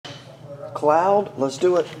Cloud, let's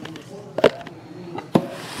do it.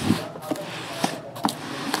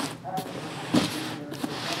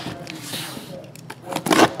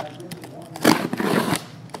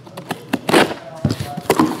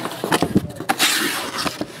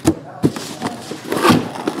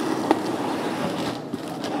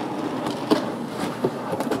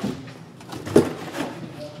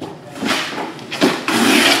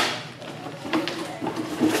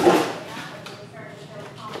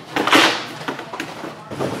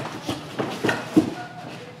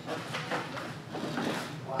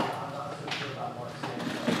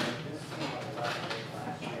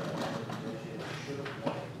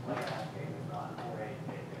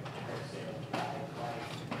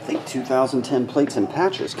 I think 2010 plates and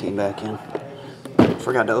patches came back in.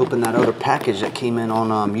 Forgot to open that other package that came in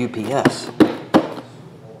on UPS.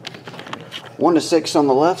 1 to 6 on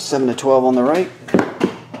the left, 7 to 12 on the right.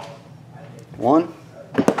 1,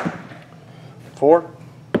 4,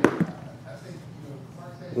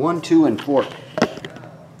 1, 2, and 4.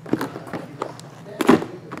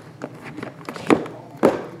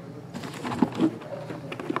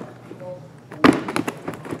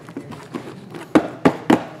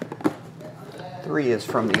 Three is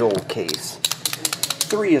from the old case.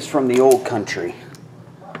 3 is from the old country.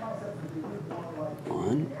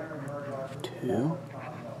 1, 2,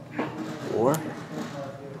 4,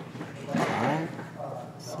 5,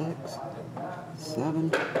 6,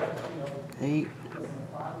 7, 8,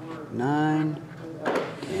 9,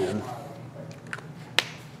 10.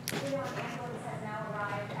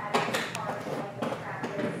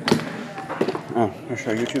 Oh, I'll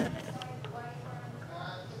show YouTube.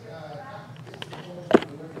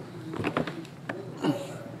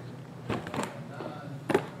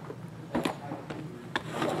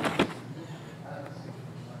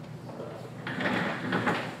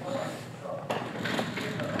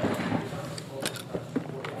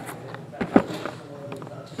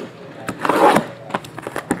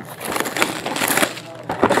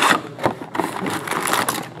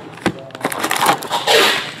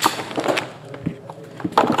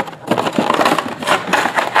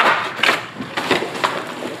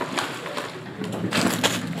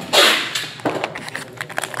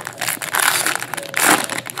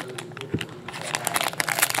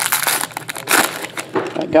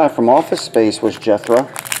 That guy from Office Space was Jethro.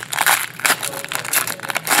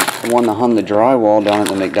 The one that hung the drywall down at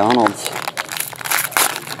the McDonald's.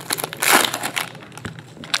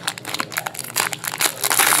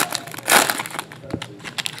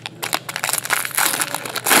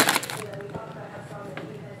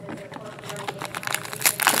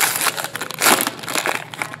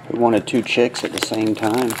 He wanted 2 chicks at the same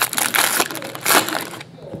time.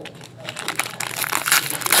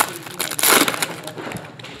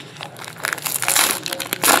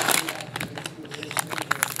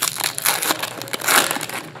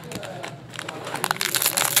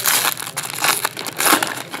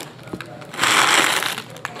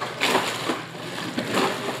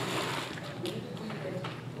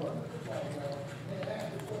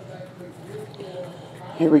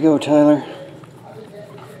 Here we go, Tyler.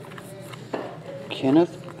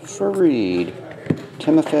 Kenneth Fareed,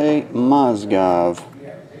 Timofey Mozgov,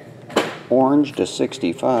 orange to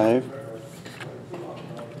 65.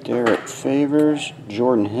 Derek Favors,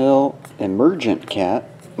 Jordan Hill, Emergent Cat,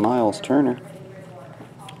 Miles Turner.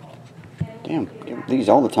 Damn, get these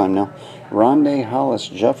all the time now. Rondé Hollis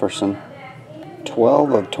Jefferson,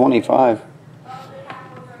 12 of 25.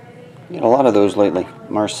 Get a lot of those lately.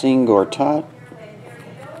 Marcin Gortat,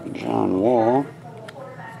 John Wall,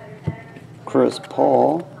 Chris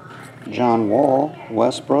Paul, John Wall,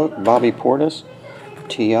 Westbrook, Bobby Portis,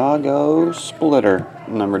 Tiago Splitter,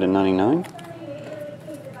 numbered to 99.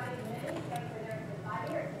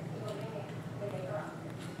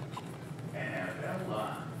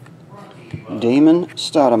 Damon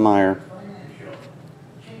Stoudemire,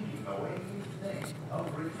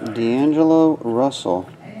 D'Angelo Russell,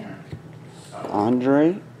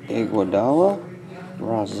 Andre Iguodala,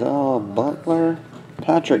 Rozelle Butler,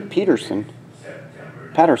 Patrick Patterson,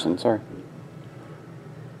 sorry.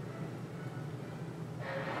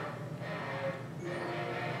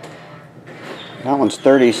 That one's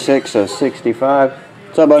 36 of 65.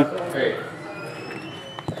 What's up, buddy? Hey.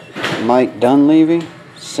 Mike Dunleavy,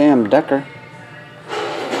 Sam Decker,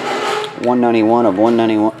 191 of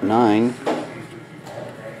 199.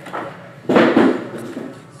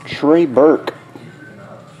 Trey Burke,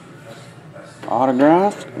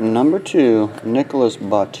 autograph number 2, Nicholas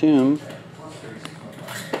Batum,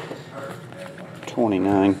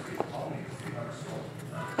 29.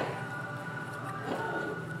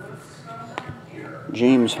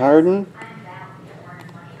 James Harden.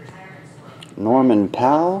 Norman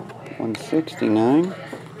Powell, 169.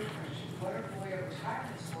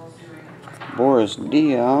 Boris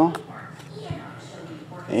Diaw.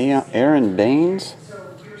 Aaron Baines,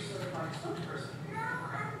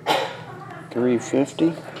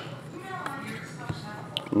 350.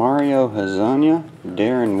 Mario Hezonja,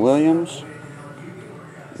 Darren Williams,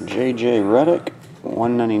 J.J. Redick,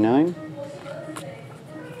 199.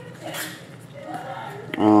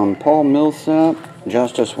 Paul Millsap,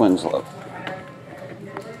 Justice Winslow.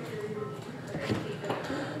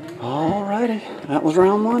 Alrighty, that was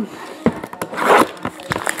round one.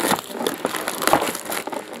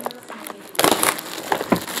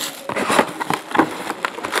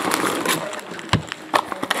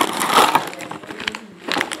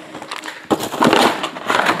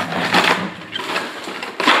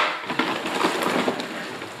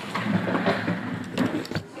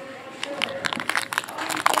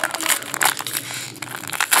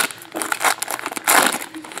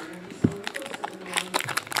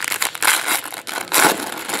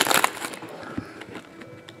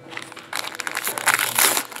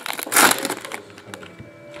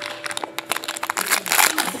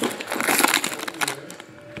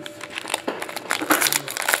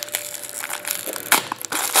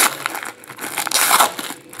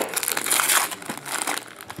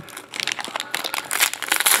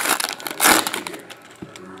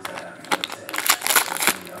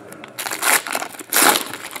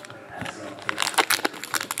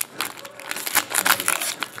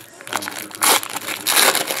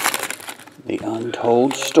 The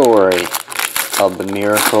untold story of the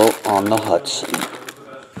miracle on the Hudson.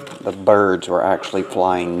 The birds were actually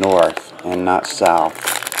flying north and not south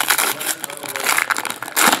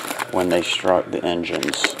when they struck the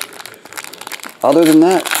engines. Other than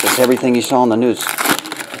that, it's everything you saw on the news.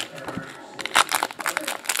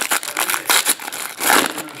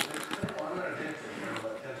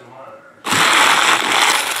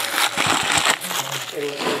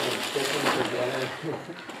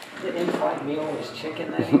 The in-flight meal was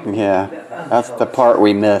chicken that evening. Yeah, that's the part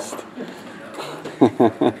we missed.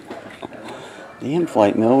 The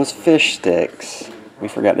in-flight meal was fish sticks. We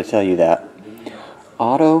forgot to tell you that.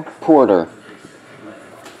 Otto Porter.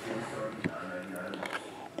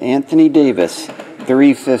 Anthony Davis,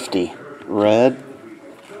 350. Red.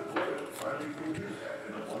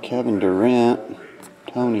 Kevin Durant.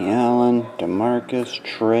 Tony Allen. DeMarcus.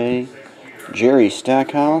 Trey. Jerry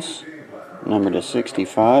Stackhouse. Number to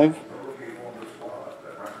 65.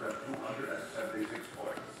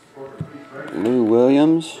 Lou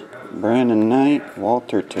Williams, Brandon Knight,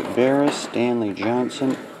 Walter Tavares, Stanley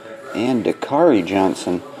Johnson, and Dakari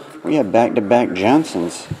Johnson. We have back-to-back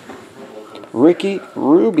Johnsons. Ricky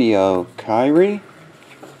Rubio, Kyrie.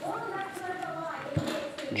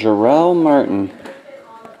 Jarrell Martin.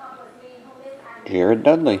 Jared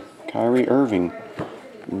Dudley, Kyrie Irving.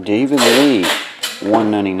 David Lee,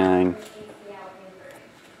 199.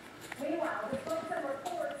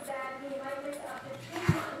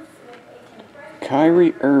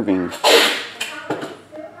 Kyrie Irving,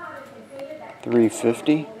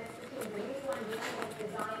 350.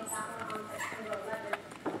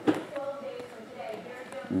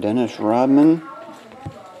 Dennis Rodman,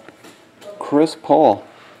 Chris Paul,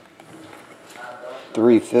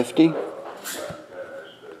 350.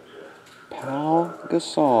 Pau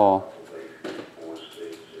Gasol.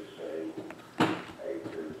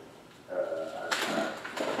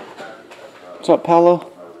 What's up, Paolo?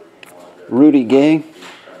 Rudy Gay.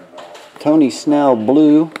 Tony Snell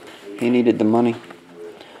Blue. He needed the money.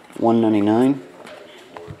 $1.99.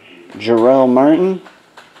 Jarrell Martin.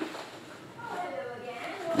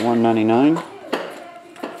 $1.99.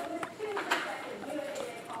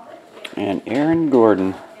 And Aaron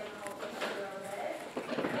Gordon.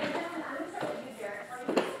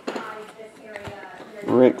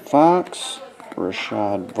 Rick Fox.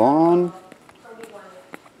 Rashad Vaughn.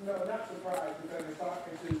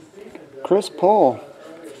 Chris Paul,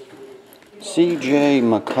 C.J.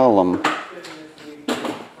 McCollum,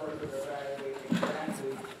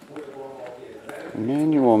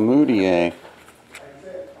 Emmanuel Mudiay,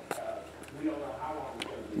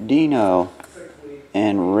 Dino,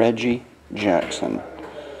 and Reggie Jackson.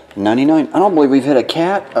 99. I don't believe we've hit a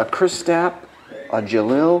Cat, a Chris Stapp, a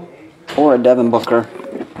Jalil, or a Devin Booker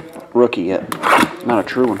rookie yet. Not a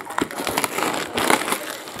true one.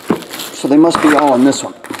 So they must be all in this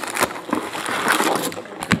one.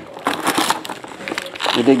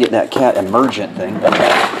 We did get that Cat emergent thing.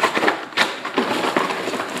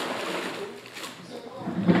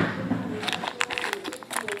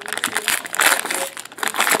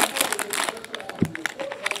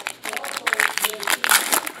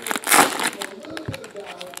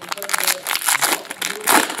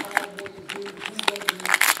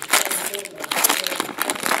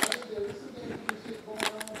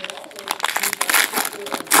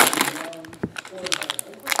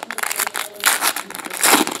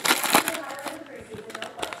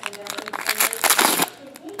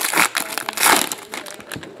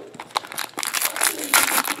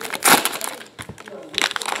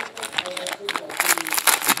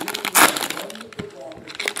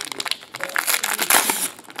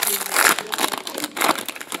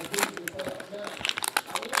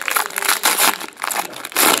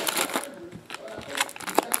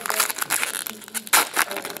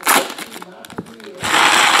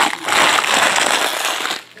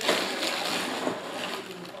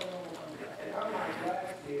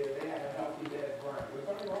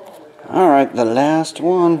 Alright, the last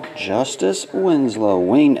one. Justice Winslow.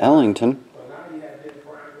 Wayne Ellington.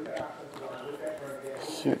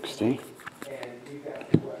 60.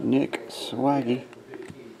 Nick Swaggy.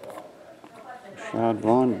 Rashad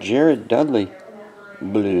Vaughn. Jared Dudley.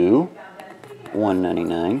 Blue.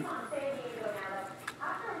 199.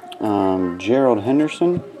 Gerald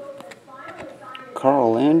Henderson.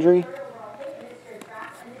 Carl Landry.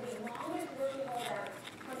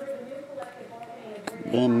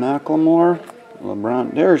 Ben McLemore.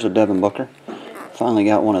 LeBron. There's a Devin Booker. Finally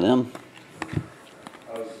got one of them.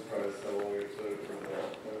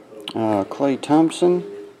 Klay Thompson.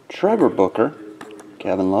 Trevor Booker.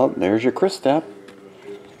 Kevin Love. There's your Kristaps.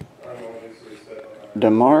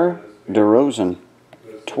 DeMar DeRozan.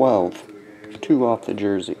 12. 2 off the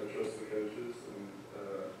jersey.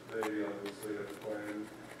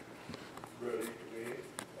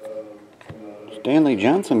 Stanley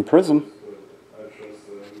Johnson Prizm.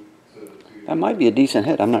 That might be a decent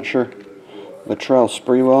hit, I'm not sure. Latrell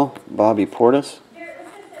Sprewell, Bobby Portis,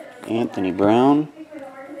 Anthony Brown,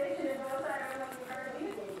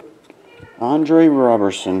 Andre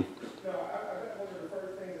Robertson,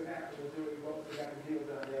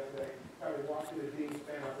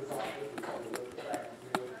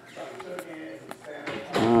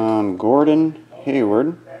 Gordon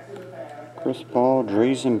Hayward, Chris Paul,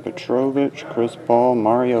 Drazen Petrovic, Chris Paul,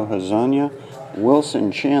 Mario Hezonja,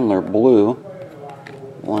 Wilson Chandler Blue,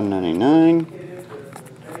 199.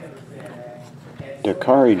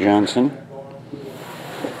 Dakari Johnson.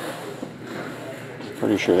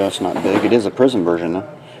 Pretty sure that's not big. It is a Prizm version though.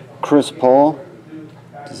 Chris Paul,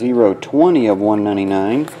 020 of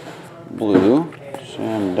 199. Blue.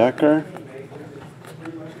 Sam Decker.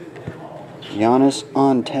 Giannis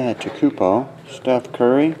Antetokounmpo. Steph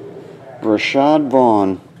Curry. Rashad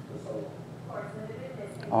Vaughn.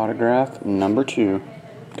 Autograph number 2.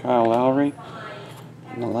 Kyle Lowry.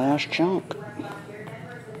 And the last chunk.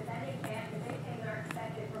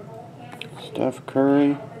 Steph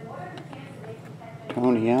Curry.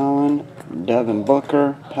 Tony Allen. Devin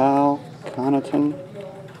Booker. Powell. Connaughton.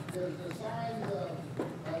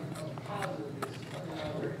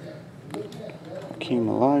 Hakeem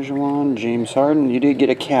Olajuwon. James Harden. You did get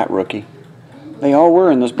a Cat rookie. They all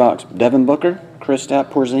were in this box. Devin Booker, Kristaps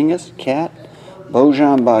Porzingis, Cat,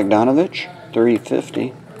 Bojan Bogdanovic,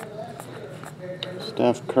 350.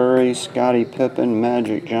 Steph Curry, Scottie Pippen,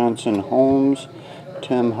 Magic Johnson, Holmes,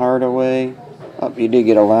 Tim Hardaway. Oh, you did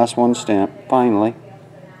get a last one stamp, finally.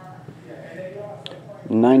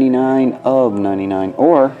 99 of 99,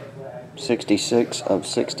 or 66 of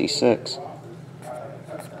 66.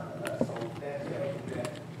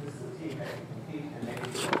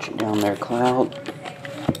 Put you down there, Cloud.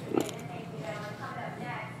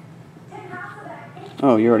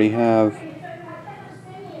 Oh, you already have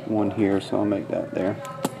one here, so I'll make that there.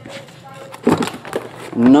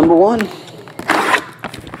 Number 1.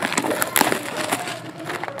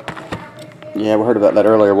 Yeah, we heard about that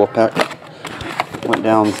earlier. Wolfpack went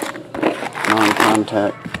down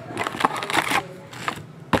non-contact.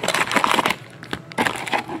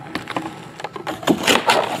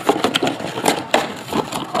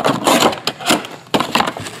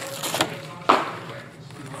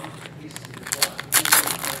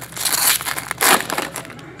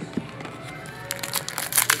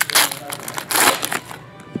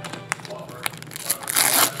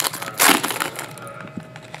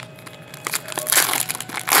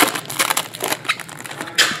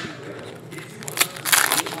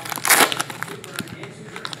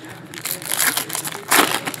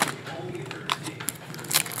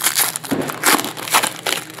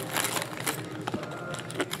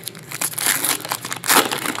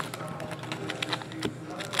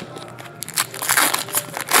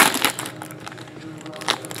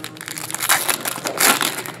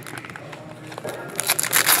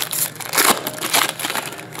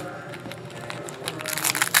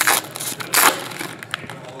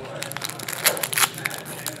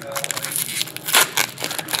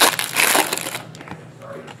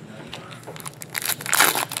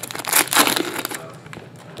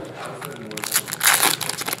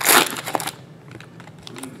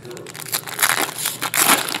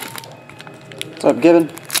 What's up, Gibbon?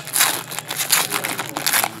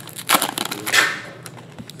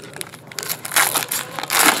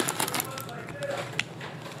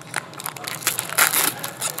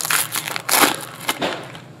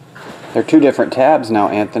 They're 2 different tabs now,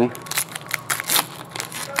 Anthony.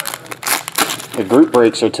 The group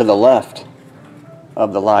breaks are to the left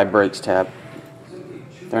of the live breaks tab.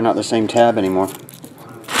 They're not the same tab anymore.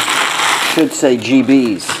 Should say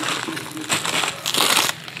GBs.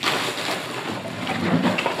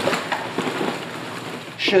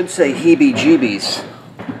 should say heebie-jeebies.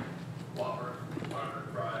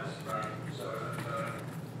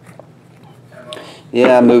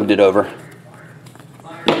 Yeah, I moved it over.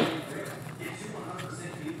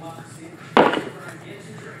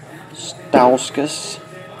 Stauskas.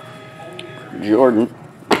 Jordan.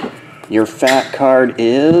 Your fat card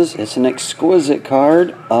is, it's an exquisite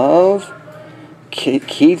card of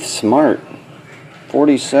Keith Smart.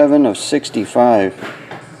 47 of 65.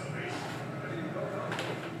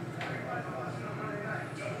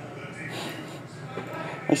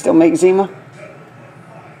 They still make Zima?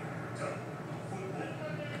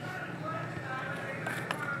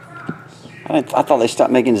 I thought they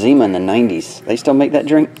stopped making Zima in the 90s. They still make that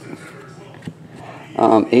drink?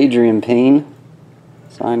 Adrian Payne,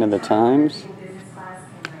 Sign of the Times.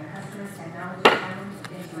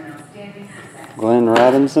 Glenn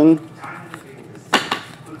Robinson.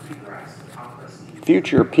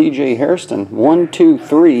 Future PJ Hairston. 1, 2,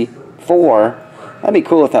 3, 4. That'd be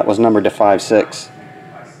cool if that was numbered to 5, 6.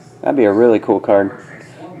 That'd be a really cool card.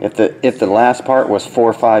 If the last part was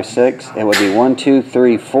 4, 5, 6, it would be 1, 2,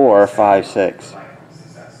 3, 4, 5, 6.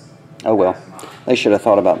 Oh well, they should have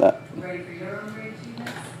thought about that.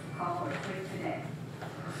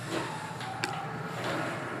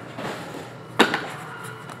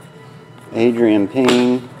 Adrian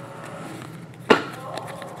Payne,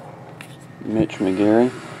 Mitch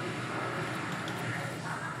McGarry.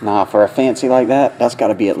 Nah, for a fancy like that, that's got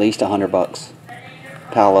to be at least $100.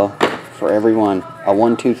 Paolo, for every one. A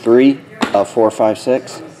 1, 2, 3, a 4, 5,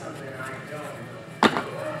 6.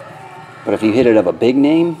 But if you hit it of a big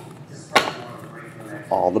name,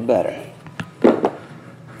 all the better.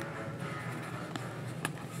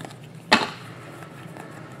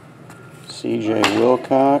 CJ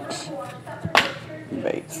Wilcox,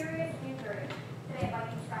 Bates.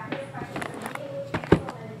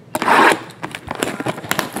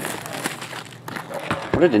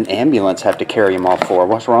 What did an ambulance have to carry him off for?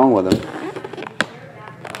 What's wrong with him?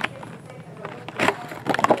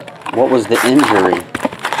 What was the injury?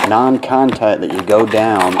 Non-contact that you go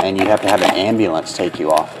down and you have to have an ambulance take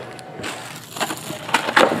you off.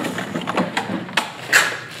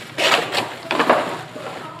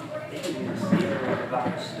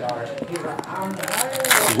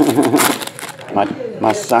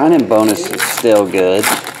 my signing bonus is still good.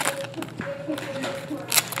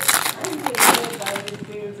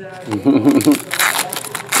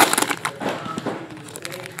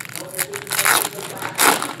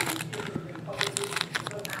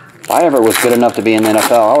 If I ever was good enough to be in the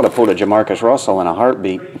NFL, I would have pulled a Jamarcus Russell in a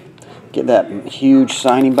heartbeat. Get that huge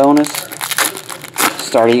signing bonus,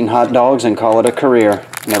 start eating hot dogs, and call it a career.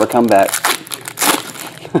 Never come back.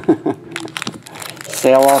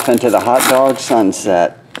 Sail off into the hot dog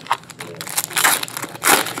sunset.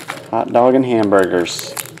 Hot dog and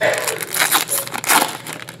hamburgers.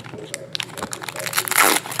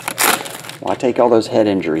 Why take all those head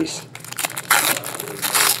injuries?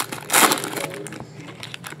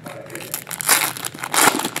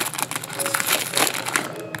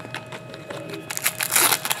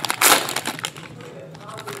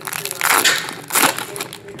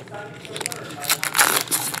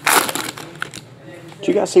 Did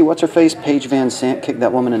you guys see what's-her-face? Paige Van Sant kicked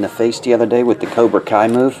that woman in the face the other day with the Cobra Kai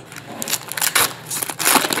move?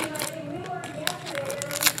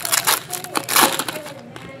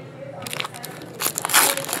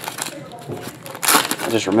 I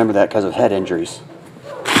just remember that because of head injuries.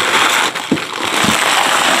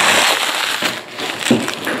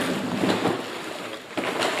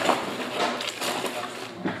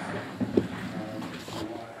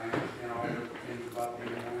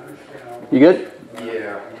 You good?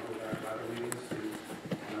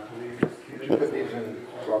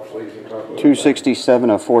 267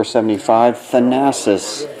 of 475.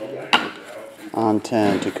 Thanasis on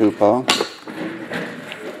 10 to Kupo.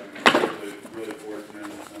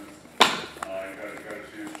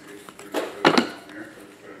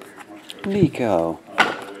 Nico.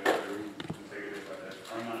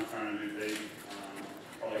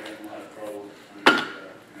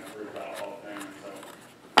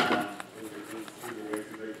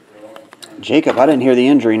 Jacob, I didn't hear the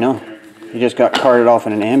injury, no. He just got carted off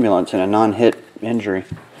in an ambulance in a non-hit injury.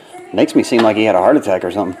 Makes me seem like he had a heart attack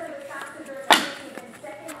or something.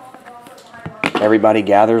 Everybody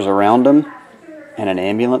gathers around him and an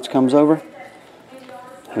ambulance comes over.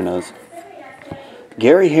 Who knows?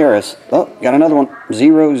 Gary Harris. Oh, got another one.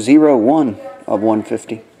 001 of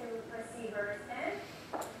 150.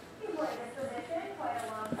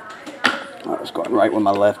 I was going right with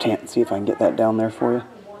my left hand. See if I can get that down there for you.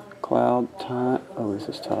 Cloud time. Oh, this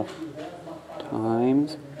is tough.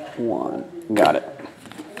 Times 1. Got it.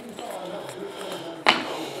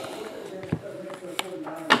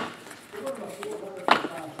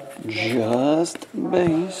 Just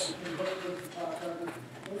base.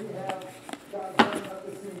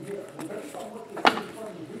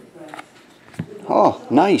 Oh,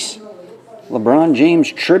 nice. LeBron James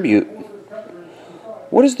tribute.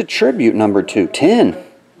 What is the tribute number to? 10.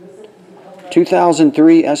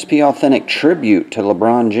 2003 SP Authentic tribute to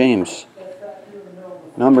LeBron James.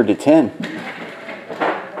 Number to 10.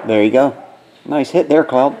 There you go. Nice hit there,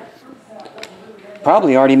 Cloud.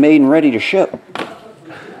 Probably already made and ready to ship.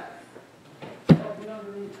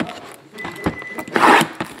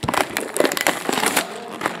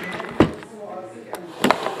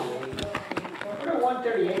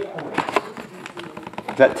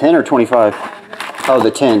 Is that 10 or 25? Oh,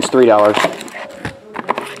 the 10's $3.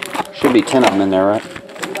 Should be 10 of them in there, right?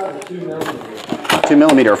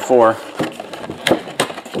 2mm or 4.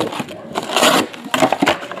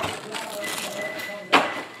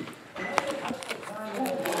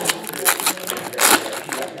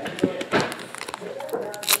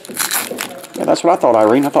 Yeah, that's what I thought,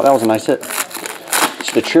 Irene. I thought that was a nice hit.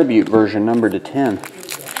 It's the tribute version, numbered to 10.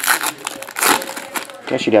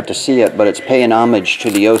 Guess you'd have to see it, but it's paying homage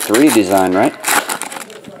to the 03 design, right?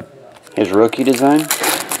 His rookie design?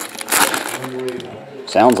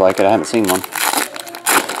 Sounds like it. I haven't seen one.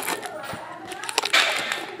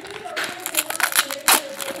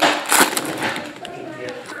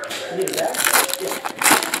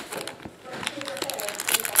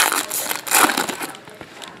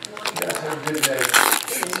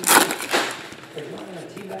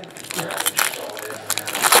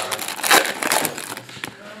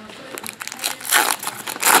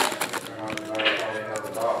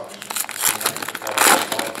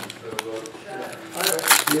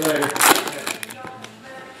 See you later.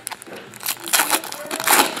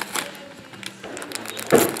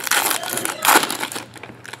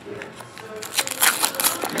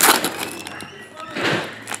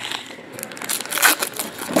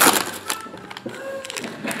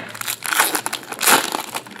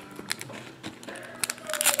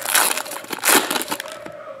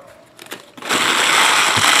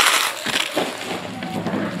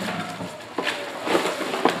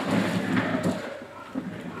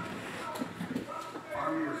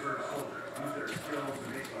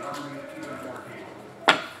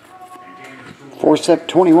 Sep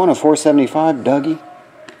 21 of 475, Dougie.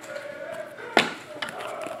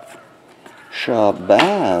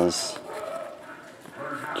 Shabazz.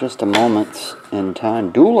 Just a moment in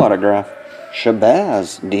time. Dual autograph.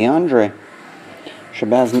 Shabazz. DeAndre.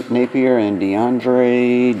 Shabazz Napier and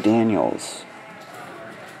DeAndre Daniels.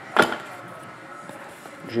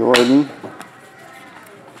 Jordan.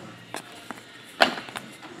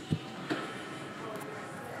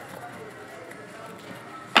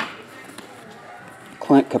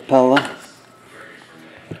 Clint Capella,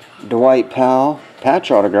 Dwight Powell,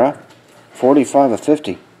 patch autograph, 45 of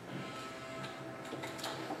 50.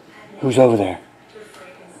 Who's over there?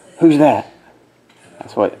 Who's that?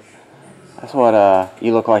 That's what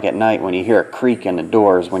you look like at night when you hear a creak in the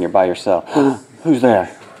doors when you're by yourself. Who's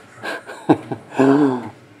there?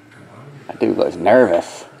 That dude looks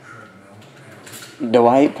nervous.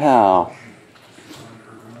 Dwight Powell.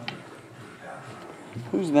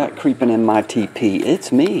 Who's that creeping in my TP?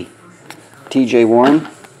 It's me. TJ Warren.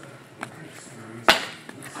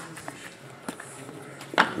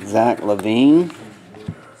 Zach Levine.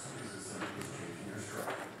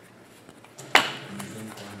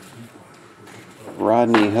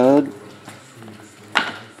 Rodney Hood.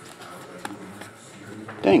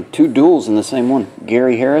 Dang, 2 duels in the same one.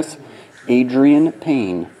 Gary Harris, Adrian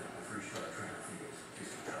Payne.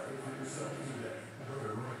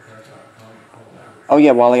 Oh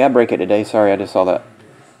yeah, Wally, I break it today. Sorry, I just saw that.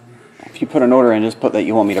 If you put an order in, just put that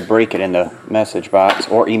you want me to break it in the message box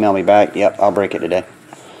or email me back. Yep, I'll break it today.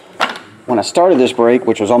 When I started this break,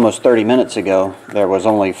 which was almost 30 minutes ago, there was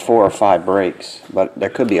only 4 or 5 breaks. But there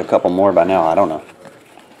could be a couple more by now. I don't know.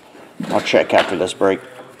 I'll check after this break.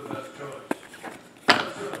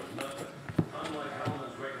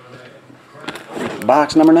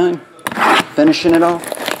 Box number 9. Finishing it off.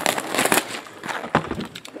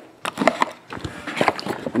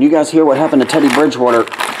 When you guys hear what happened to Teddy Bridgewater,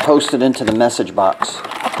 post it into the message box.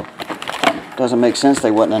 Doesn't make sense they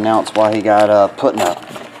wouldn't announce why he got put in an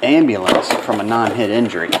ambulance from a non-hit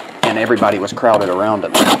injury and everybody was crowded around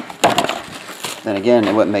him. Then again,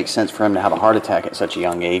 it wouldn't make sense for him to have a heart attack at such a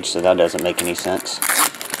young age, so that doesn't make any sense.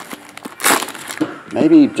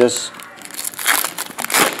 Maybe he just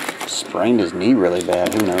sprained his knee really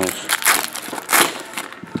bad, who knows.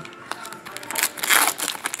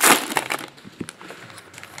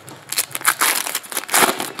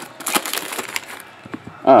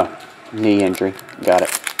 Oh, knee injury. Got it.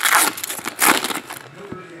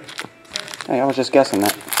 Hey, I was just guessing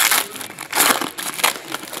that.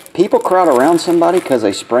 People crowd around somebody because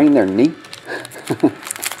they sprained their knee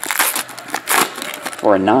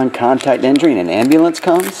or a non-contact injury and an ambulance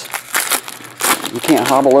comes. You can't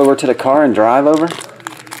hobble over to the car and drive over.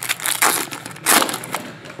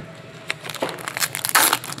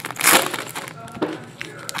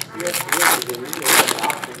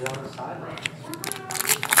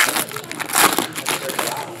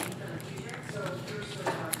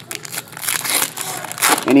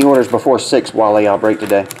 Any orders before 6, Wally, I'll break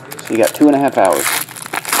today. So you got 2.5 hours.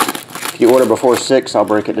 If you order before 6, I'll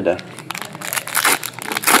break it today.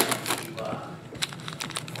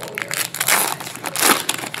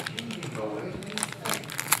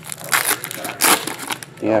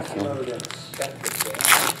 Yeah.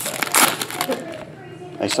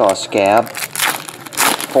 I saw a scab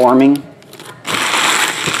forming.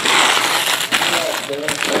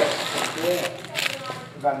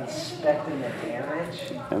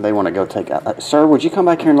 And they want to go take out. Sir, would you come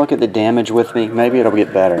back here and look at the damage with me? Maybe it'll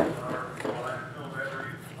get better.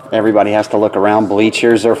 Everybody has to look around.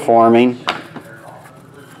 Bleachers are forming. Look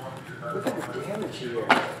at the damage here.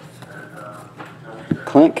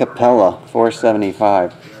 Clint Capella,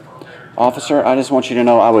 475. Officer, I just want you to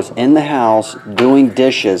know I was in the house doing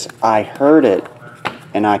dishes. I heard it,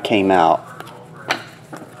 and I came out.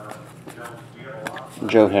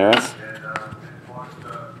 Joe Harris.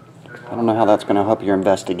 I don't know how that's going to help your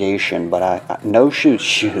investigation, but I no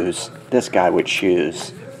shoes. This guy with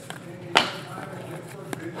shoes.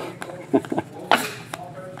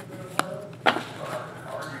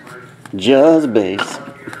 Just base.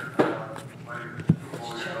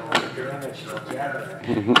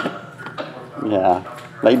 Yeah,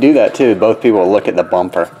 they do that too. Both people look at the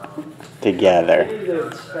bumper together.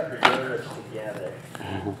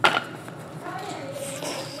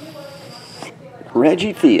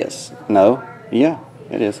 Reggie Theus. No. Yeah,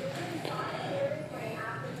 it is.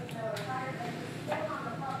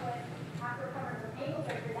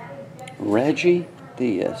 Reggie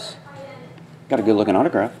Theus. Got a good looking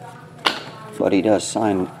autograph. But he does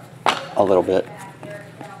sign a little bit.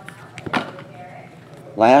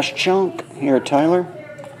 Last chunk here, Tyler.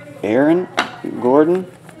 Aaron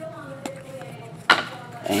Gordon.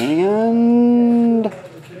 And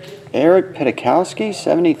Eric Pedikowski,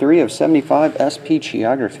 73 of 75, SP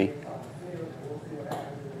Geography.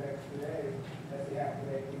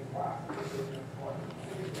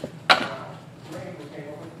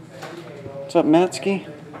 What's up, Matsky?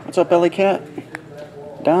 What's up, Ellie Cat?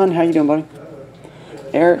 Don, how you doing, buddy?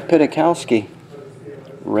 Eric Pedikowski.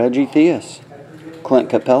 Reggie Theus. Clint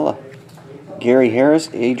Capella. Gary Harris,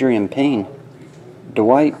 Adrian Payne.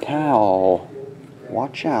 Dwight Powell.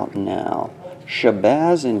 Watch out now.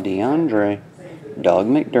 Shabazz and DeAndre. Doug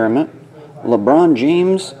McDermott. LeBron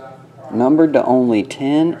James, numbered to only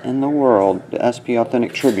 10 in the world. The SP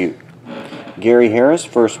Authentic Tribute. Gary Harris,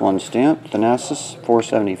 first one stamped. Thanasis,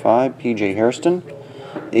 475. PJ Hairston.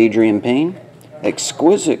 Adrian Payne.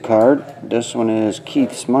 Exquisite card. This one is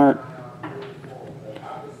Keith Smart.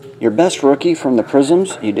 Your best rookie from the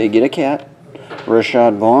Prizms, you did get a cat.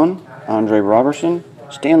 Rashad Vaughn, Andre Robertson,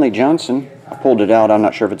 Stanley Johnson. I pulled it out. I'm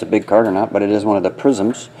not sure if it's a big card or not, but it is one of the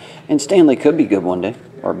Prizms. And Stanley could be good one day,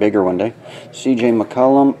 or bigger one day. CJ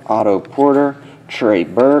McCollum, Otto Porter, Trey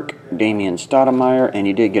Burke, Damian Stoudemire, and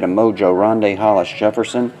you did get a Mojo Rondé Hollis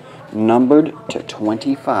Jefferson, numbered to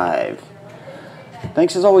 25.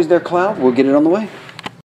 Thanks as always there, Cloud. We'll get it on the way.